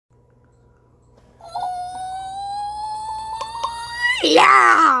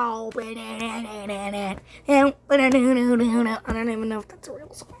Yeah. I don't even know if that's a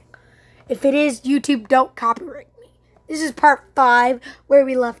real song. If it is, YouTube don't copyright me. This is part 5 where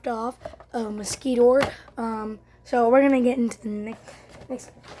we left off. Mosquito. So we're gonna get into the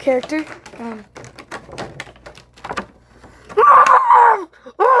next character.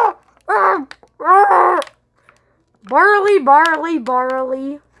 Barley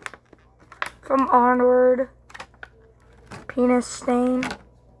from Onward. Penis stain.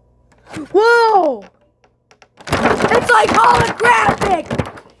 Whoa! It's like holographic!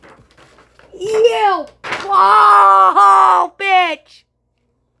 Ew! Whoa, bitch!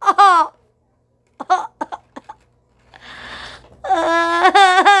 Oh!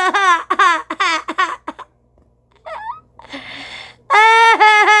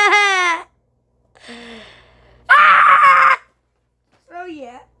 So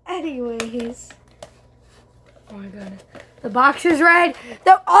yeah, anyways. Oh my god. The box is red.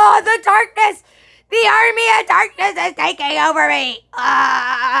 The darkness! The army of darkness is taking over me!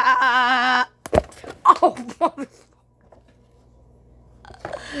 Oh, oh.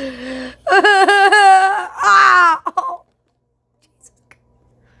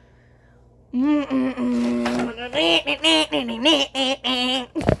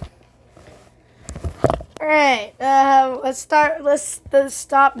 Alright, let's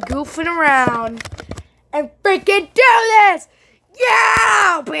stop goofing around and freaking do this!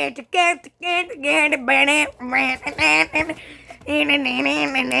 Yeah!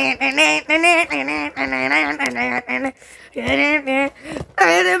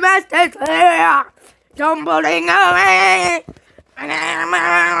 Tumbling away,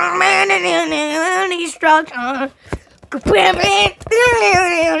 destruction.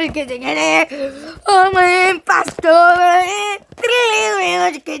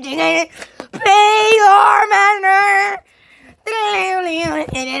 Pay your manner.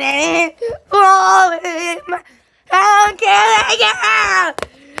 How can I get out?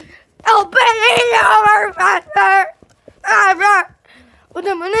 Open your faster.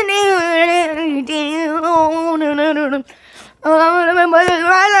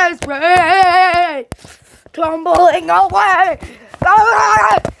 Tumbling away.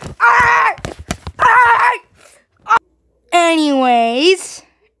 Anyways,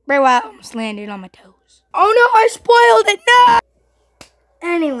 bro, I almost landed on my toes. Oh no, I spoiled it. No.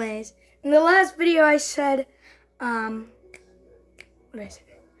 Anyways, in the last video I said, what did I say?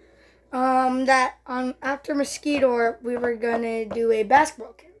 That after Mosquito we were gonna do a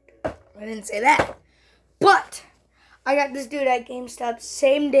basketball character. I didn't say that, but I got this dude at GameStop,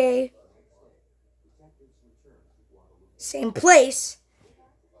 same day, same place,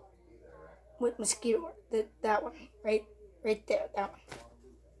 with Mosquito. That one, right there, that one.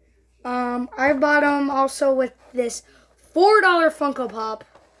 I bought him also with this $4 Funko Pop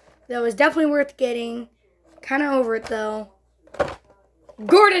that was definitely worth getting. Kind of over it though.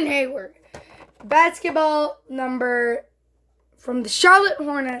 Gordon Hayward, basketball number from the Charlotte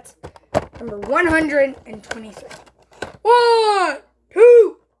Hornets, number 123. 1,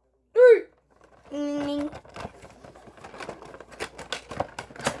 2, 3.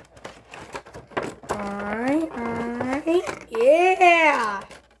 Alright, yeah.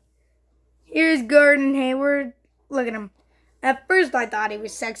 Here's Gordon Hayward. Look at him. At first I thought he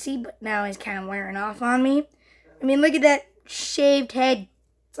was sexy, but now he's kind of wearing off on me. I mean, look at that shaved head.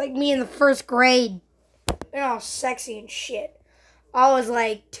 It's like me in the first grade. They're all sexy and shit. I was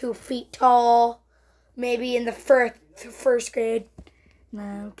like 2 feet tall, maybe in the first grade.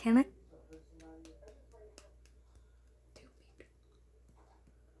 No, can I? 2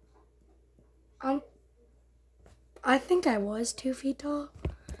 feet. I think I was 2 feet tall.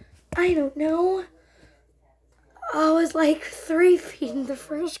 I don't know. I was like 3 feet in the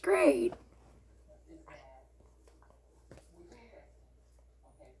first grade.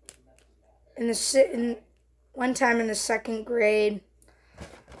 One time in the second grade,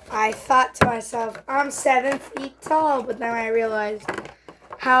 I thought to myself, I'm 7 feet tall, but then I realized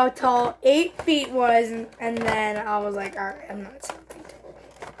how tall 8 feet was, and then I was like, all right, I'm not 7 feet tall.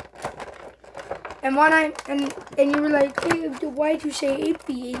 And you were like, hey, why did you say 8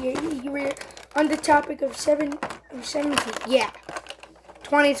 feet? You were on the topic of 7 feet. Yeah.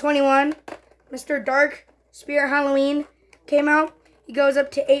 2021, Mr. Dark Spirit Halloween came out. He goes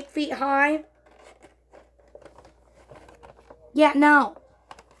up to 8 feet high. Yeah, no.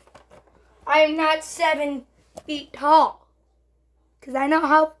 I am not 7 feet tall. Because I know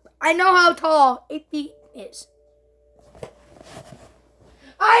how tall 8 feet is.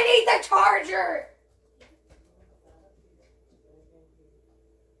 I need the charger!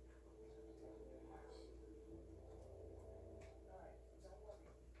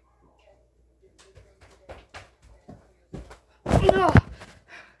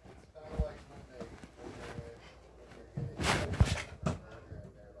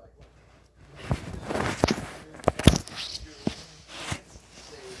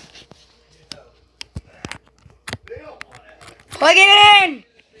 Plug it in!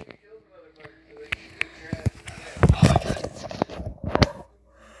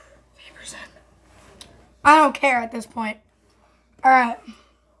 I don't care at this point. Alright.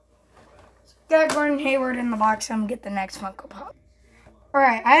 Got Gordon Hayward in the box. I'm gonna get the next Funko Pop.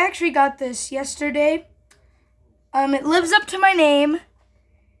 Alright, I actually got this yesterday. It lives up to my name.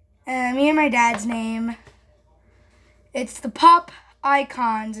 Me and my dad's name. It's the Pop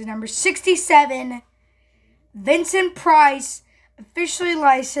Icons, number 67. Vincent Price, officially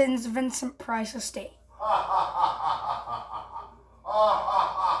licensed Vincent Price Estate.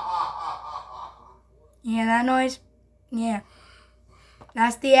 You hear that noise? Yeah.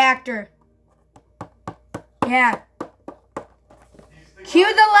 That's the actor. Yeah.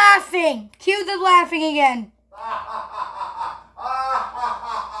 Cue the laughing. Cue the laughing again.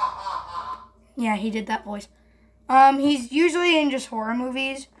 Yeah, he did that voice. He's usually in just horror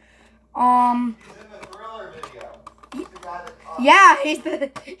movies. He's in the Thriller video. He's the guy that yeah,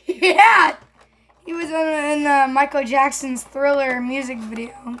 yeah. He was in Michael Jackson's Thriller music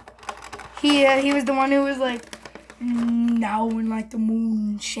video. He was the one who was like, now in like the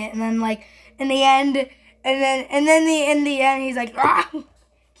moon and shit, and then like in the end, in the end he's like, ah,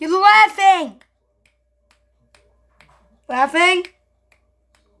 keep laughing. Laughing?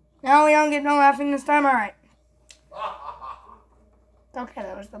 No, we don't get no laughing this time. All right. Okay,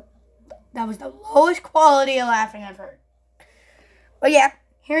 that was the lowest quality of laughing I've heard. But yeah,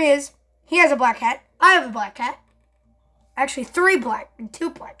 here he is. He has a black cat. I have a black cat. Actually, two black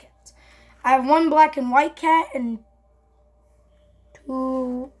cats. I have one black and white cat and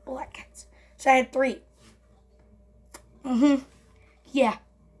two black cats. So I had 3. Yeah.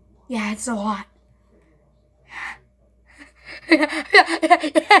 Yeah, it's a lot.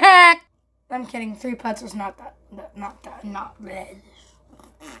 I'm kidding. 3 pets is not bad.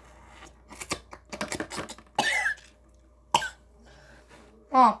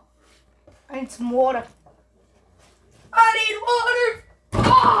 Oh, I need some water. I need water.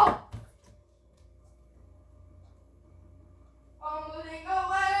 Oh! I'm moving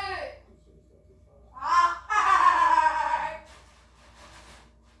away.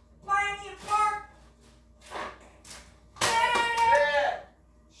 Pioneer Park. Yeah.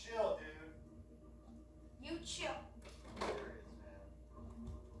 Chill, dude. You chill. Serious, man.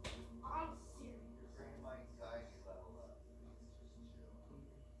 I'm serious. You're bringing my anxiety level up.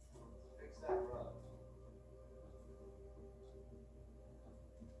 Just chill. Fix that rug.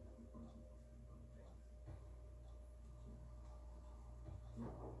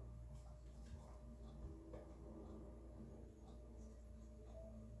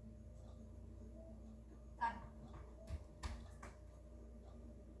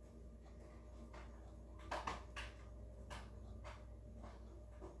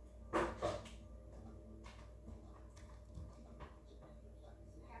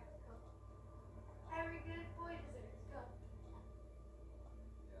 Every good boy deserves go.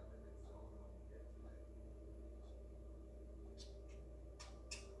 Yeah, but it's still when you get to it. Sometimes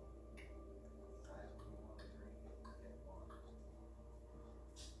when you want to drink it, you get water.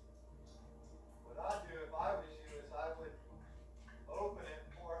 What I'd do if I was you is I would open it,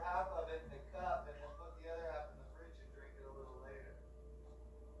 pour half of it in the cup, and then put the other half in the fridge and drink it a little later.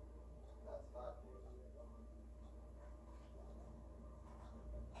 That's what I'd do.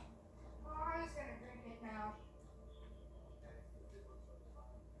 Oh, I'm just gonna drink it now.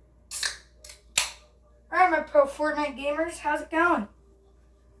 Alright, my pro Fortnite gamers, how's it going?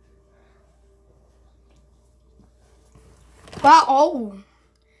 Wow, oh.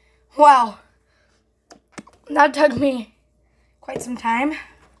 Wow. That took me quite some time.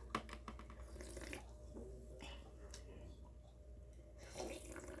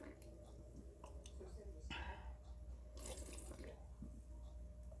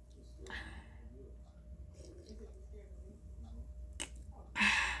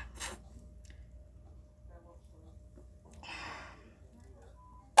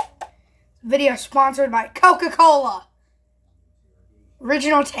 Video sponsored by Coca-Cola.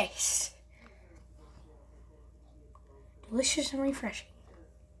 Original taste. Delicious and refreshing.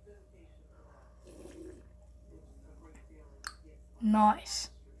 Nice.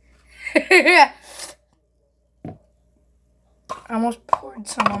 I almost poured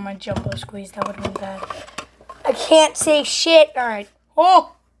some on my jumbo squeeze. That would have been bad. I can't say shit. Alright.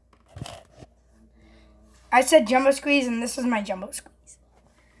 Oh! I said jumbo squeeze, and this is my jumbo squeeze.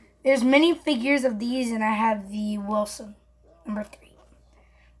 There's many figures of these, and I have the Wilson, number 3.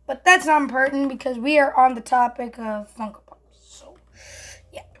 But that's not important because we are on the topic of Funko Pops. So,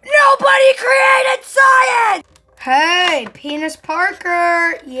 yeah. Nobody created science! Hey, Penis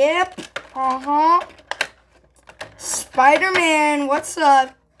Parker. Yep. Uh-huh. Spider-Man, what's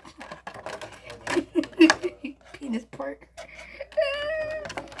up? Penis Parker.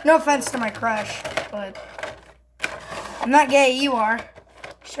 No offense to my crush, but I'm not gay, you are.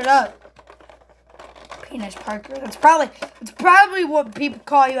 Shut up. Penis Parker. That's probably what people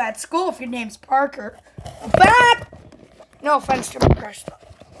call you at school if your name's Parker. But no offense to my crush, though.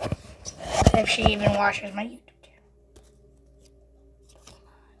 If she even watches my YouTube channel.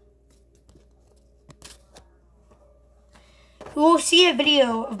 We'll see a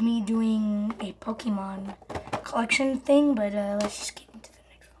video of me doing a Pokemon collection thing, but let's just get into the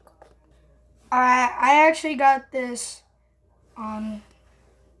next one. I actually got this on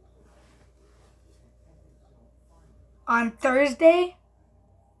Thursday,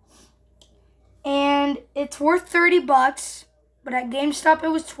 and it's worth 30 bucks, but at GameStop it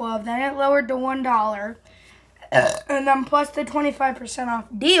was 12, then it lowered to $1, and then plus the 25% off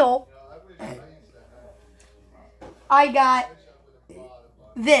deal, I got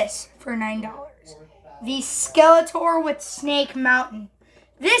this for $9. The Skeletor with Snake Mountain.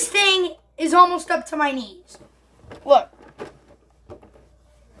 This thing is almost up to my knees. Look.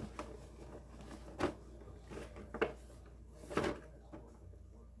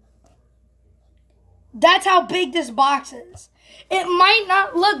 That's how big this box is. It might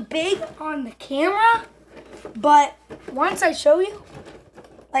not look big on the camera, but once I show you,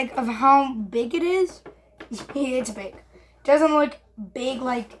 like, of how big it is, it's big. It doesn't look big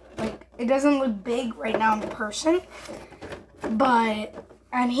like it doesn't look big right now in person, but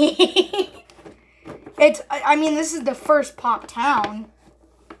I mean this is the first Pop Town,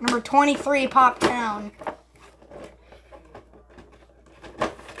 number 23 Pop Town.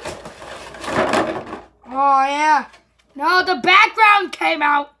 Oh yeah, no, the background came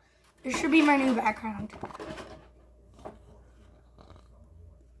out. This should be my new background.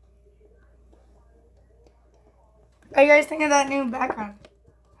 What do you guys think of that new background?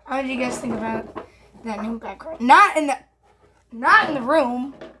 How did you guys think about that new background? Not in the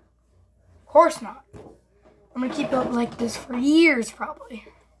room. Of course not. I'm gonna keep it like this for years, probably.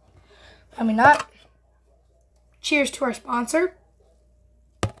 I mean, not. Cheers to our sponsor.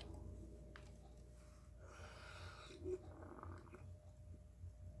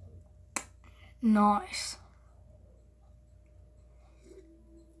 Nice.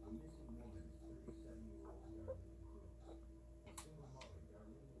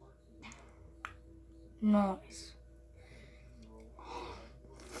 Nice.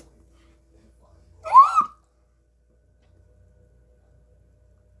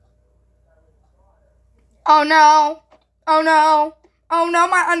 Oh no. Oh no. Oh no,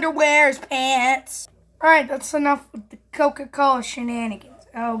 my underwear's pants. Alright, that's enough with the Coca-Cola shenanigans.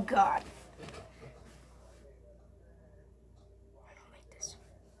 Oh god. I don't like this.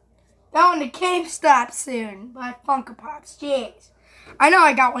 Going to GameStop soon. Buy Funko Pops. Jeez. I know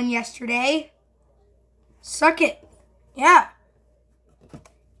I got one yesterday. Suck it. Yeah.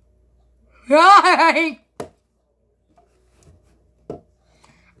 I'm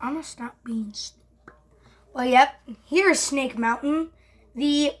gonna stop being stupid. Well, yep. Here's Snake Mountain.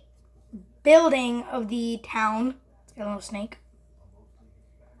 The building of the town. It's got a little snake.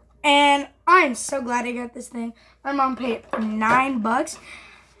 And I'm so glad I got this thing. My mom paid it for $9.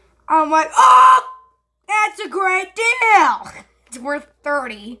 I'm like, oh, that's a great deal. It's worth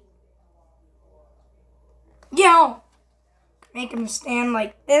 30. Yo, make him stand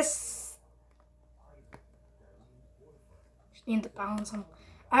like this. Just need to balance him.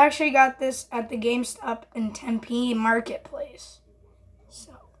 I actually got this at the GameStop in Tempe Marketplace.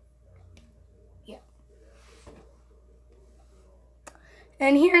 So, yeah.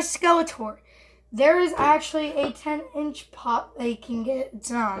 And here's Skeletor. There is actually a 10-inch pop they can get.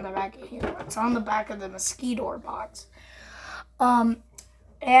 It's not on the back of here. It's on the back of the mosquito box.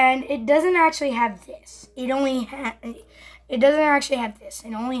 And it doesn't actually have this. It doesn't actually have this.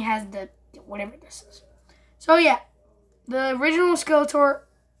 It only has the whatever this is. So yeah, the original Skeletor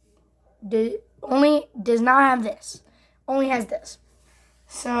only does not have this. Only has this.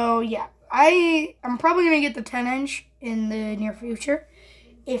 So yeah, I'm probably gonna get the 10-inch in the near future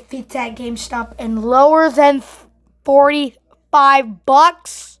if it's at GameStop and lower than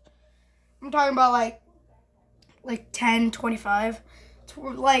 $45. I'm talking about like 10, 25.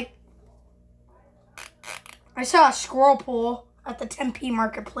 Like, I saw a squirrel pool at the Tempe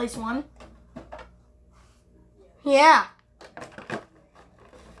Marketplace one. Yeah. You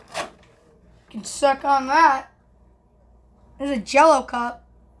can suck on that. There's a Jello cup.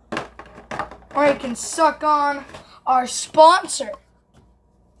 Or you can suck on our sponsor,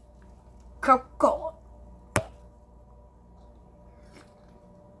 Coca-Cola.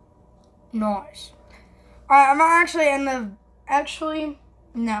 Nice. I'm actually in the,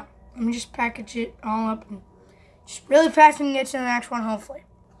 no. Let me just package it all up and just really fast and get to the next one, hopefully.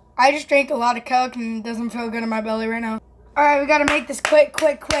 I just drank a lot of Coke and it doesn't feel good in my belly right now. All right, we got to make this quick.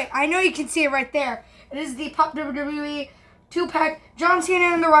 I know you can see it right there. It is the Pop WWE 2-pack John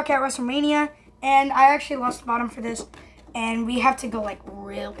Cena and The Rock at WrestleMania. And I actually lost the bottom for this. And we have to go like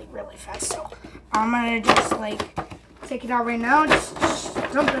really, really fast. So I'm going to just like take it out right now. Just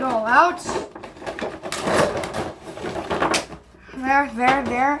dump it all out.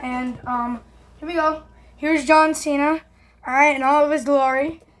 There. And here we go. Here's John Cena. All right, in all of his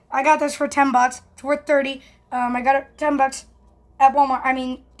glory. I got this for $10. It's worth 30. I got it $10 at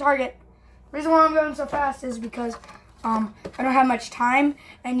Walmart. Target. The reason why I'm going so fast is because I don't have much time,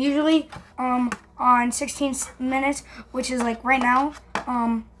 and usually on 16 minutes, which is like right now,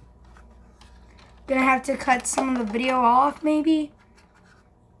 gonna have to cut some of the video off maybe,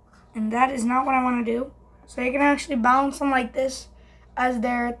 and that is not what I want to do. So you can actually balance them like this as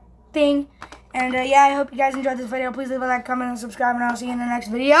their thing. And yeah, I hope you guys enjoyed this video. Please leave a like, comment, and subscribe, and I'll see you in the next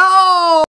video.